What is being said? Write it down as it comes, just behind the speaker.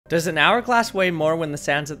Does an hourglass weigh more when the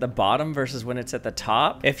sand's at the bottom versus when it's at the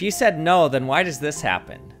top? If you said no, then why does this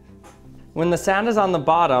happen? When the sand is on the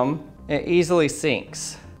bottom, it easily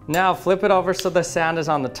sinks. Now flip it over so the sand is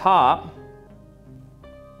on the top.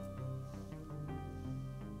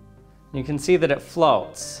 You can see that it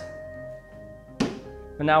floats.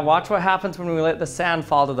 But now watch what happens when we let the sand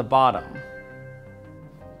fall to the bottom.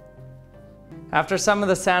 After some of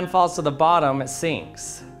the sand falls to the bottom, it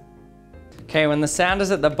sinks. Okay, when the sand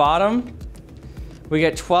is at the bottom, we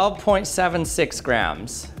get 12.76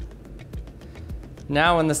 grams.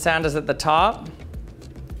 Now when the sand is at the top,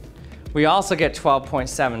 we also get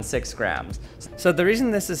 12.76 grams. So the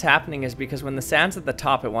reason this is happening is because when the sand's at the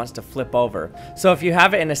top, it wants to flip over. So if you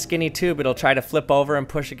have it in a skinny tube, it'll try to flip over and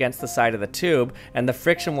push against the side of the tube, and the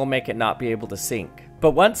friction will make it not be able to sink.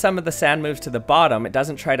 But once some of the sand moves to the bottom, it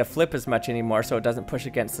doesn't try to flip as much anymore, so it doesn't push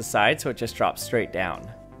against the side, so it just drops straight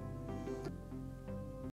down.